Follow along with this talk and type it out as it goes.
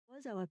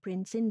was our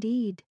prince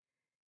indeed,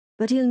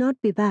 but he'll not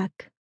be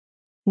back,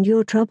 and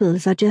your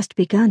troubles are just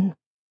begun.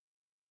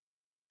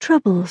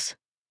 Troubles.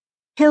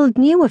 Hild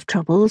knew of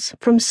troubles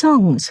from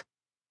songs.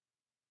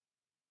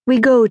 We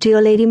go to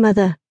your lady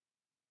mother.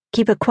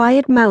 Keep a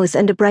quiet mouth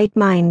and a bright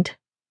mind.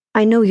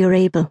 I know you're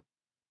able.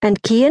 And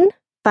Cian,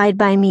 bide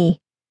by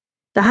me.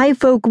 The high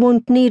folk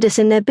won't need us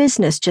in their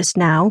business just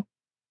now.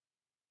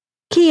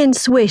 Cian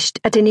swished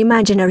at an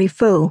imaginary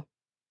foe.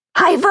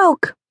 High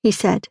folk, he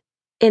said.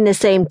 In the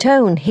same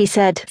tone, he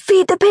said,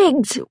 "Feed the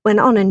pigs," when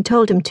Onan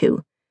told him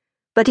to,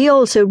 but he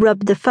also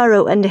rubbed the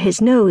furrow under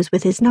his nose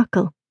with his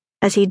knuckle,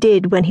 as he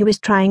did when he was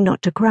trying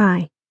not to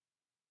cry.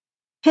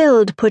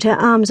 Hild put her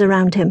arms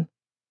around him.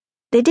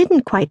 They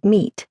didn't quite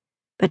meet,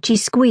 but she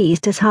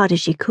squeezed as hard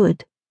as she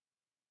could.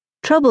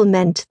 Trouble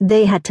meant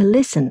they had to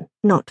listen,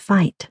 not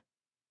fight.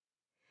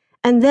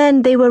 And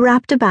then they were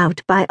wrapped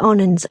about by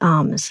Onan's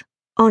arms,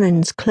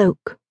 Onan's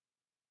cloak,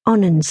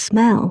 Onan's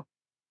smell.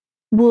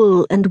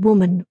 Wool and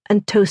woman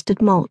and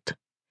toasted malt,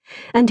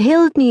 and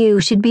Hild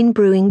knew she'd been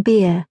brewing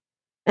beer,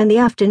 and the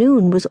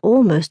afternoon was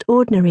almost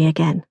ordinary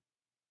again.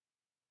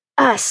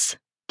 Us,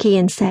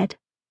 Cian said,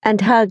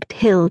 and hugged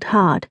Hild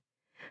hard.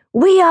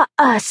 We are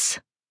us.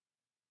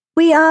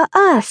 We are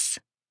us,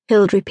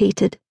 Hild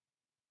repeated,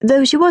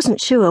 though she wasn't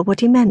sure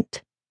what he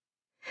meant.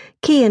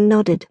 Cian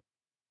nodded.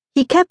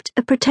 He kept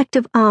a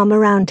protective arm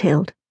around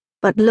Hild,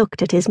 but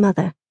looked at his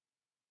mother.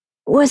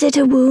 Was it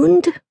a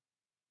wound?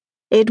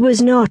 It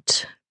was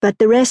not, but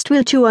the rest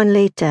we'll chew on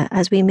later,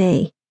 as we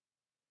may.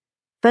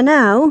 For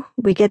now,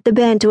 we get the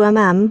bairn to her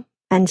mam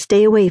and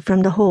stay away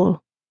from the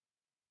hall.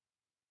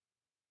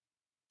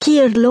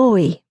 Caer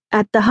Loy,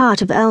 at the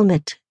heart of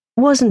Elmet,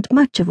 wasn't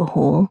much of a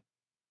hall.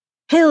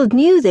 Hild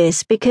knew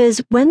this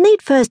because when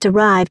they'd first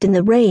arrived in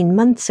the rain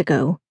months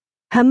ago,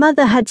 her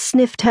mother had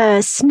sniffed her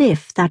a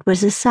sniff that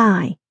was a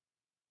sigh.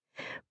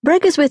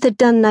 Breguswith had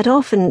done that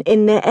often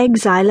in their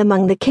exile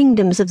among the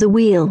kingdoms of the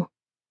wheel,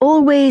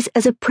 always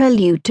as a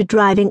prelude to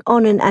driving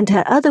Onan and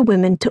her other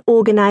women to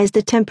organize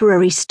the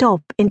temporary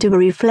stop into a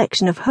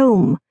reflection of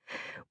home,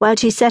 while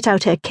she set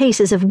out her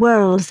cases of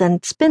whorls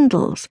and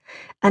spindles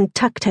and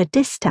tucked her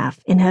distaff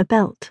in her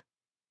belt.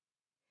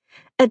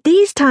 At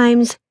these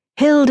times,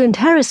 Hild and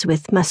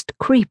Herreswith must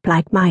creep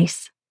like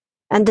mice,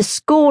 and the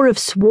score of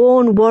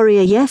sworn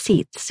warrior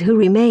Yesseats who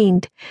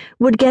remained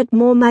would get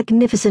more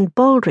magnificent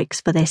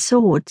baldricks for their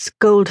swords,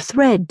 gold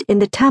thread in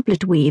the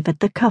tablet weave at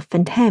the cuff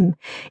and hem,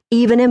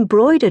 even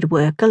embroidered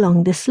work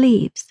along the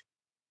sleeves.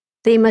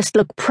 They must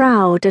look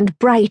proud and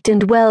bright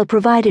and well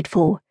provided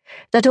for,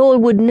 that all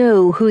would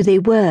know who they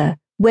were,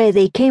 where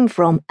they came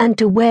from, and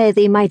to where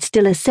they might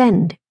still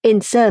ascend,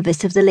 in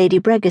service of the Lady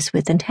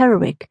Breguswith and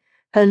Hereric,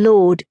 her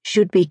lord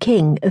should be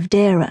king of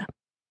Dara.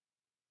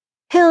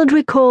 Hild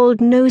recalled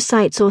no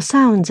sights or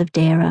sounds of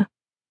Dara,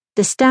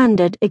 the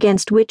standard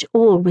against which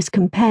all was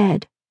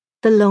compared,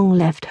 the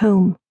long-left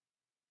home.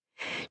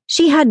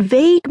 She had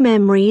vague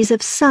memories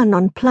of sun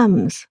on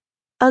plums,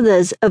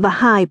 others of a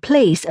high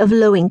place of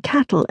lowing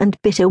cattle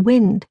and bitter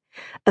wind,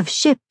 of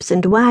ships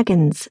and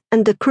wagons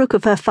and the crook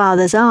of her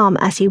father's arm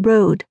as he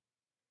rode,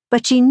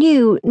 but she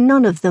knew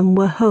none of them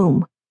were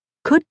home,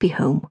 could be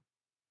home.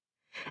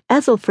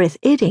 Ethelfrith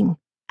Idding,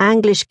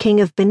 Anglish king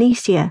of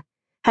Benicia,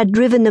 had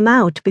driven them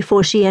out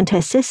before she and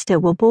her sister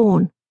were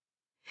born.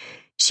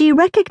 She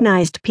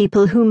recognized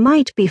people who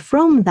might be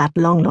from that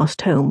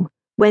long-lost home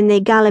when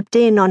they galloped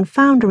in on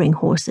foundering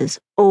horses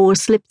or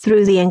slipped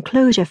through the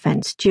enclosure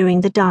fence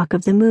during the dark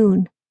of the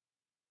moon.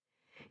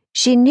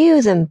 She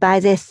knew them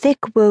by their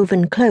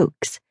thick-woven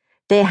cloaks,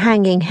 their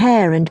hanging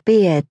hair and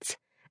beards,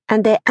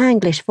 and their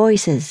Anglish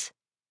voices.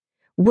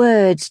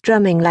 Words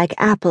drumming like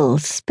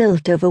apples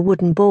spilt over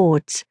wooden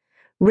boards,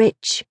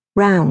 rich,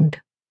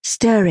 round,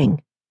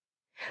 stirring.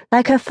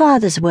 Like her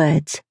father's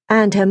words,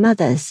 and her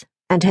mother's,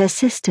 and her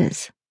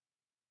sister's.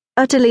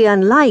 Utterly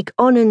unlike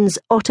Onan's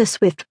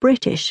otter-swift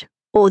British,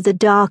 or the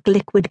dark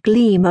liquid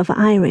gleam of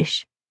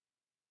Irish.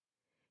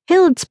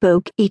 Hild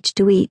spoke each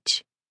to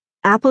each,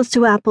 apples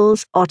to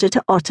apples, otter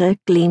to otter,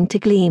 gleam to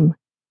gleam,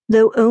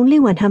 though only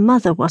when her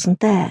mother wasn't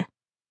there.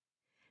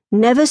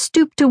 Never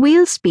stoop to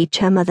wheel speech,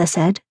 her mother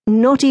said,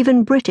 not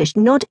even British,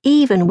 not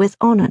even with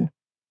Onan.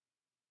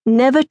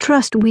 Never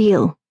trust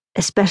wheel,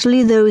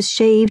 especially those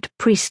shaved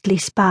priestly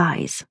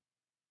spies.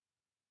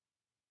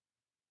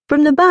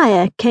 From the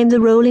byre came the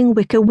rolling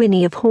wicker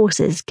whinny of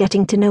horses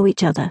getting to know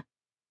each other.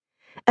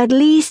 At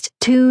least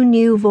 2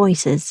 new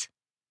voices.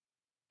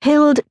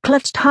 Hild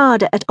clutched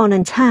harder at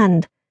Onan's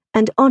hand,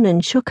 and Onan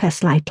shook her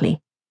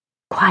slightly.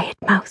 Quiet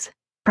mouth,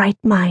 bright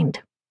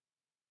mind.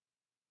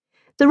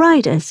 The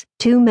riders,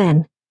 2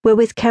 men, were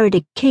with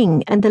Ceredic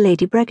King and the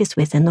Lady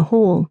Breguswith in the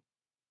hall.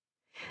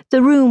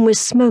 The room was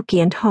smoky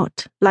and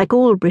hot, like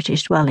all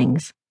British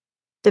dwellings.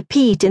 The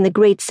peat in the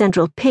great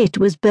central pit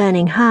was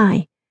burning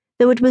high,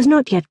 though it was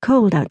not yet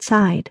cold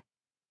outside.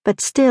 But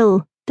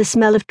still, the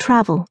smell of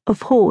travel,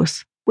 of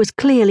horse, was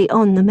clearly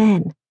on the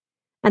men,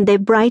 and their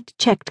bright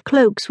checked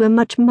cloaks were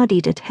much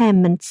muddied at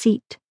hem and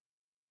seat.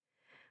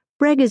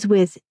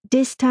 Breguswith,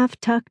 distaff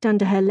tucked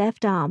under her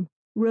left arm,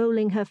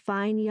 rolling her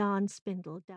fine yarn spindle down.